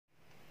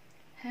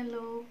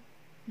Hello,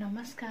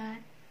 Namaskar,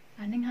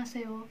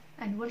 Annyeonghaseyo,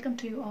 and welcome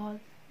to you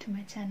all to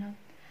my channel.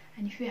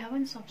 And if you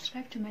haven't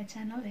subscribed to my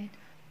channel yet,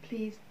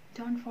 please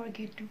don't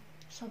forget to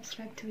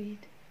subscribe to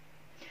it.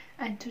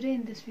 And today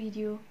in this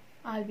video,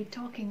 I'll be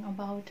talking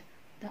about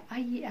the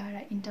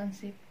IERI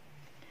internship.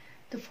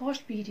 The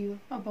first video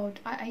about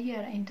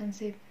IERI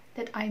internship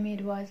that I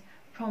made was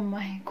from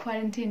my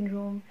quarantine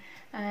room,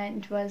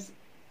 and it was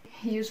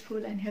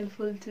useful and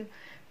helpful to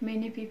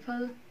many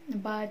people,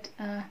 but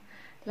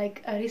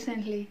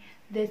recently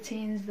they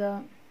changed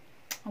the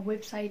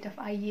website of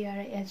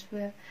IERI as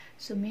well,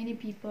 so many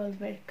people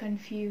were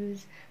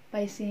confused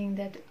by seeing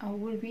that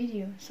old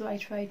video. So I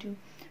try to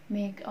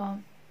make a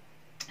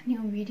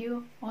new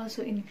video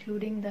also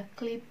including the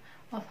clip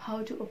of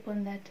how to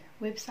open that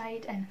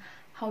website and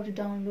how to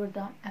download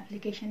the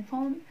application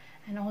form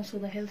and also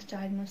the health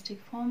diagnostic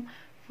form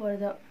for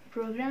the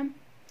program.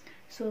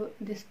 So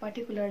this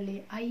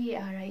particularly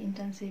IERI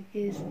internship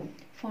is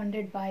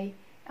funded by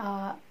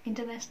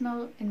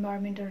International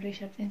Environmental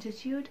Research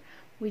Institute,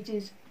 which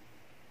is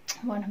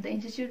one of the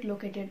institute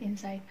located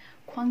inside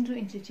Gwangju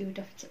Institute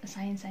of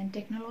Science and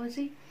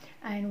Technology.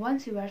 And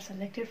once you are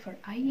selected for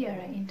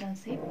IERI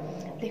internship,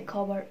 they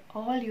cover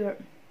all your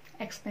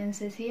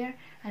expenses here,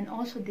 and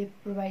also they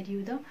provide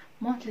you the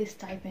monthly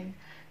stipend.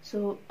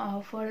 So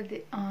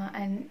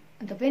and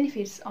the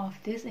benefits of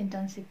this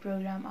internship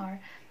program are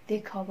they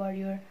cover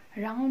your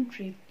round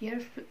trip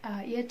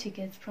air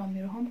tickets from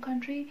your home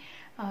country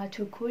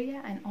to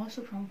Korea, and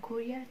also from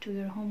Korea to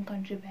your home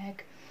country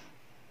back.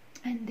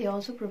 And they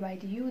also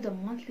provide you the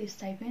monthly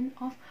stipend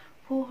of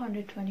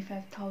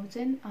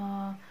 425,000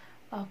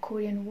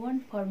 Korean won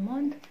per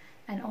month.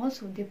 And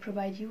also they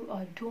provide you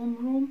a dorm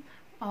room,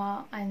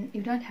 and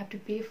you don't have to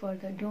pay for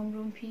the dorm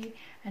room fee.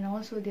 And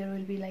also there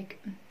will be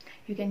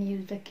you can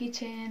use the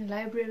kitchen,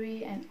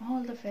 library, and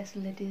all the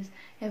facilities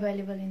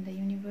available in the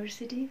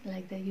university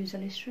like the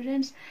usual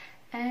students.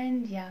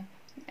 And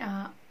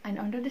and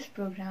under this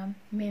program,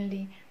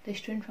 mainly the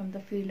students from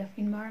the field of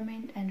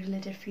environment and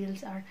related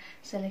fields are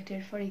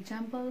selected. For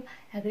example,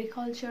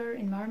 agriculture,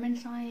 environment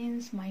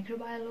science,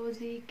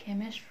 microbiology,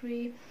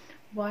 chemistry,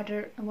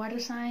 water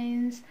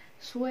science,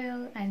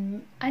 soil,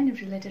 and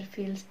related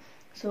fields.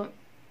 So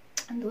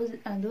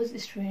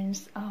those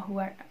students who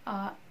are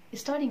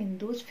studying in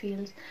those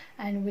fields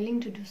and willing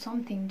to do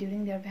something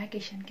during their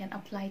vacation can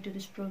apply to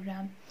this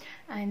program.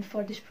 And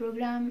for this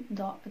program,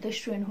 the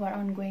students who are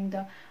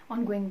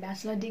ongoing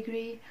bachelor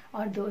degree,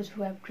 or those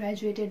who have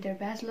graduated their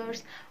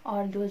bachelors,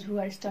 or those who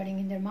are studying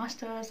in their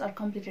masters or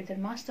completed their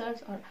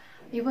masters, or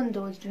even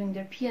those doing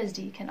their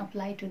PhD can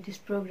apply to this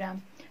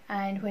program.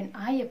 And when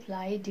I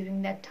applied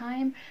during that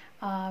time,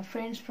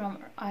 friends from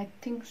I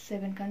think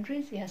 7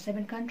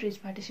 countries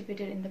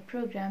participated in the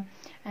program.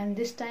 And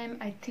this time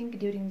I think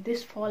during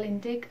this fall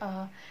intake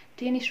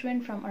 10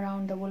 students from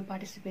around the world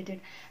participated.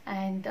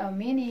 And the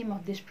main aim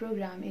of this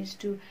program is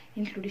to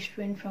include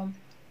students from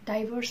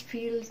diverse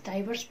fields,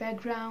 diverse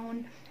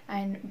background,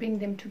 and bring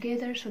them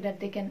together so that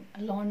they can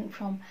learn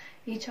from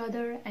each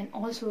other and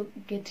also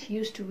get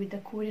used to with the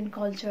Korean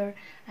culture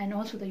and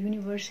also the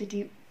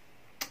university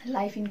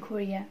life in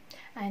Korea.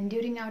 And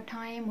during our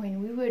time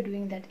when we were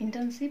doing that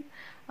internship,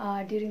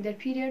 during that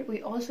period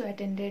we also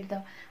attended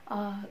the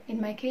in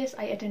my case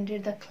I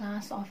attended the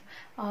class of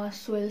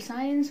soil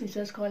science, which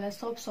was called as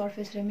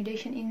subsurface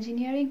remediation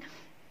engineering.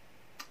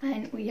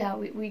 And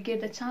we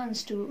get the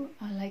chance to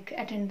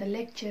attend the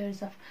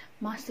lectures of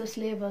master's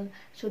level,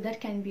 so that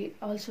can be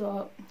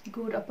also a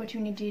good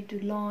opportunity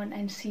to learn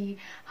and see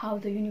how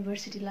the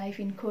university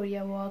life in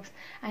Korea works.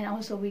 And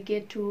also we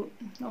get to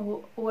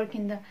work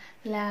in the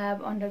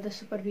lab under the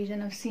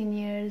supervision of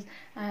seniors,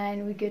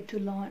 and we get to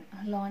learn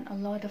a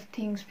lot of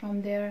things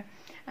from there.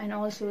 And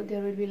also there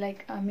will be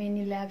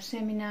many lab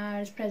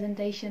seminars,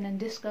 presentation, and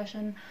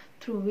discussion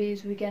through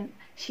which we can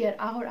share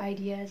our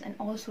ideas and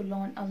also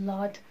learn a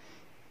lot.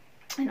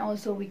 And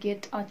also we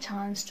get a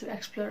chance to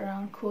explore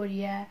around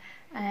Korea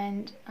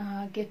and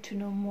get to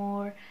know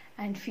more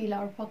and fill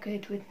our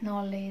pocket with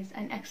knowledge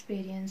and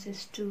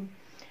experiences too.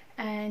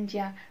 And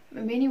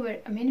many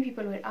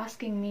people were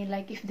asking me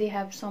if they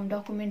have some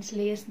documents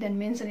less than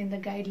mentioned in the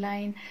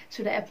guideline,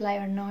 should I apply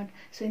or not.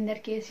 So in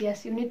that case,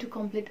 yes, you need to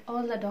complete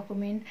all the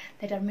documents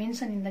that are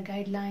mentioned in the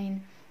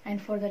guideline. And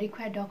for the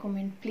required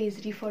document,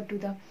 please refer to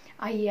the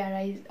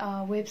IERI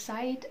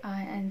website,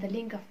 and the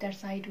link of their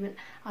site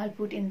I'll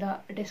put in the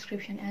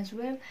description as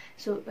well.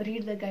 So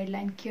read the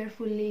guideline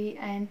carefully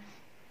and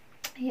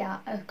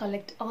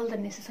collect all the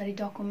necessary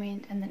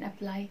document and then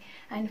apply.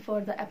 And for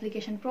the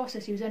application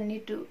process, you don't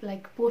need to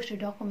post a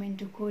document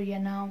to Korea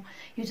now.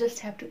 You just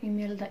have to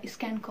email the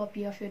scanned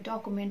copy of your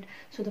document.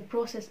 So the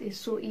process is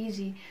so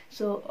easy.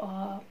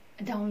 So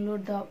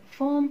download the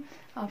form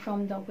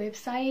from the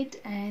website,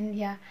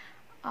 and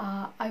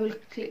I will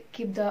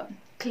keep the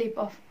clip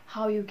of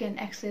how you can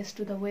access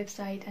to the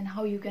website and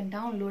how you can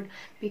download,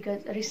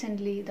 because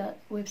recently the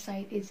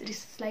website is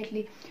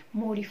slightly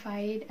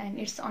modified and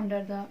it's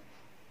under the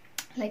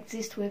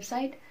GIST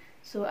website.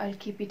 So I'll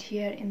keep it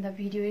here in the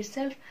video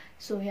itself.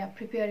 So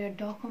prepare your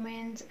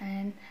documents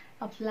and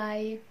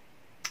apply.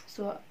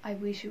 So I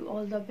wish you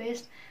all the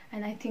best,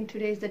 and I think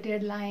today is the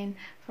deadline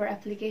for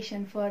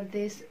application for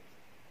this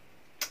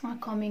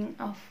coming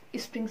of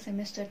spring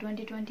semester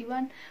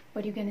 2021,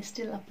 but you can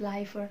still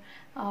apply for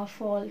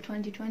fall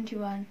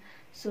 2021.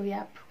 So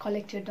yeah,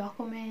 collect your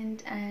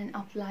document and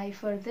apply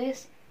for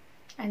this.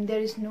 And there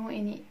is no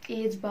any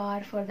age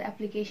bar for the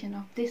application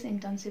of this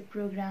internship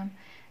program.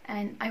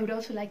 And I would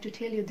also like to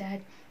tell you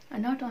that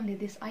not only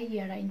this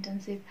IERI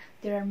internship,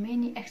 there are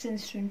many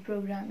exchange student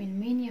programs in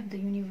many of the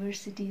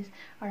universities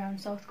around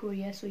South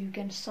Korea, so you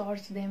can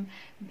source them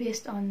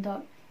based on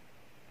the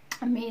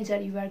major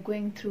you are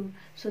going through,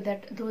 so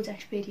that those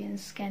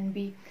experience can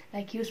be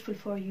like useful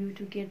for you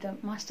to get the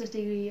master's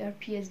degree or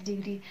PhD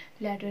degree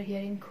later here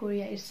in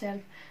Korea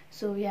itself.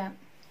 So yeah,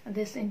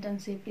 this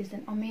internship is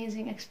an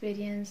amazing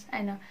experience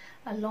and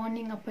a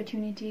learning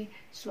opportunity.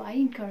 So I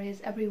encourage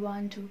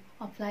everyone to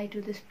apply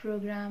to this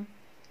program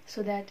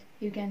so that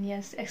you can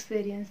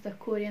experience the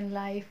Korean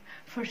life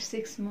for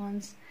 6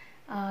 months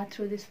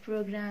through this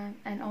program,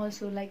 and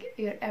also like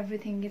your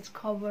everything gets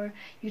covered,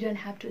 you don't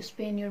have to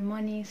spend your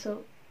money.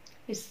 So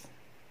it's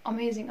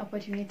amazing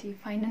opportunity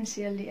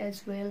financially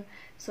as well.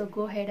 So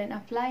go ahead and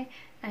apply,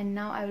 and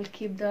now I will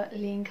keep the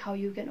link how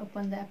you can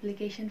open the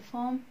application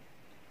form.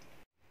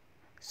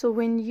 So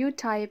when you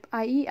type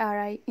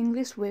IERI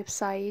English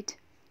website,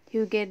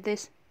 you get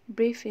this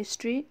brief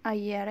history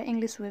IERI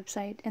English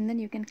website, and then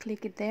you can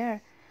click it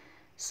there.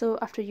 So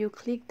after you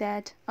click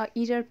that, a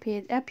error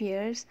page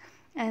appears,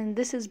 and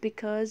this is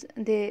because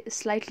they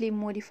slightly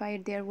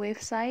modified their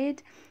website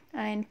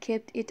and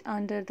kept it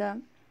under the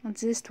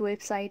GIST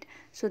website.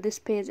 So this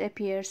page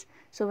appears.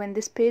 So when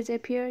this page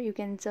appears, you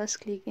can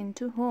just click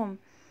into home,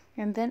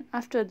 and then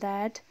after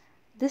that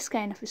this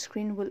kind of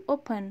screen will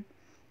open,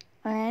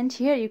 and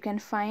here you can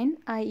find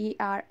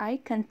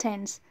IERI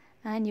contents,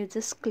 and you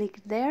just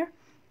click there.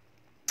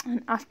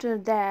 And after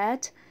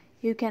that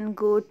you can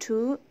go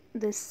to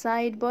the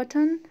side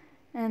button,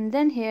 and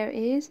then here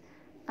is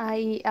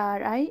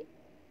IERI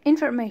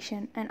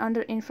information, and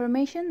under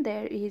information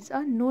there is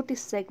a notice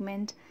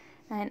segment,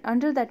 and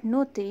under that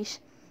notice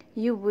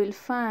you will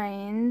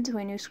find,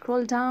 when you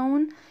scroll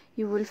down,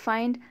 you will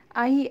find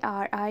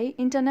IERI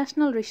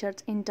International Research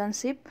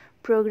Internship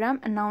Program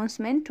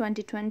Announcement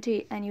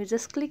 2020, and you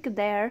just click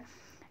there.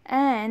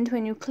 And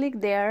when you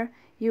click there,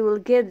 you will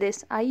get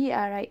this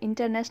IERI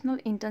International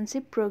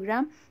Internship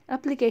Program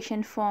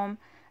application form,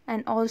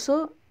 and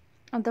also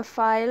the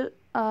file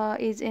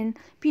is in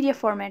PDF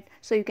format,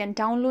 so you can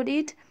download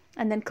it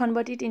and then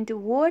convert it into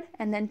Word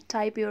and then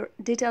type your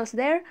details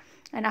there,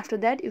 and after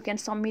that you can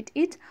submit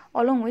it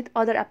along with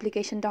other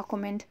application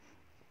document.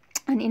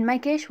 And in my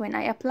case, when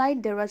I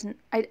applied, there was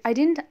I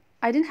didn't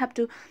have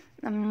to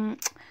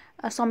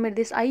submit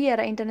this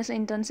IERI International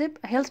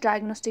Internship health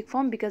diagnostic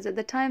form, because at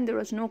the time there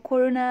was no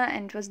corona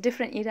and it was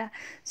different era.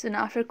 So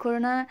now after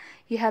corona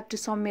you have to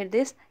submit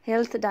this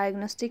health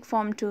diagnostic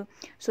form too.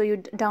 So you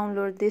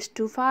download these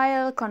two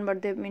files,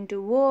 convert them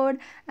into Word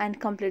and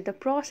complete the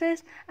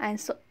process,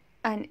 and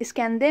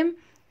scan them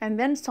and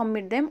then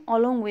submit them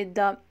along with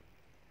the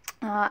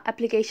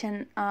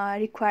application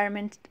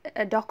requirement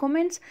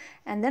documents,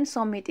 and then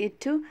submit it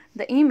to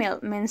the email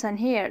mentioned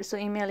here. So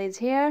email is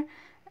here,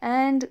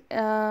 and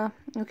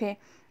okay,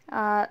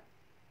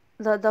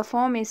 the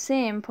form is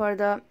same for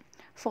the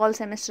fall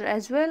semester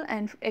as well,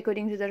 and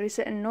according to the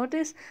recent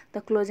notice, the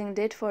closing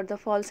date for the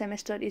fall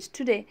semester is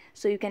today,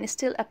 so you can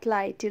still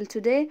apply till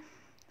today.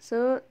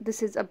 So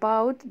this is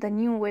about the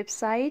new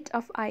website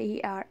of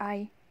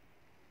IERI.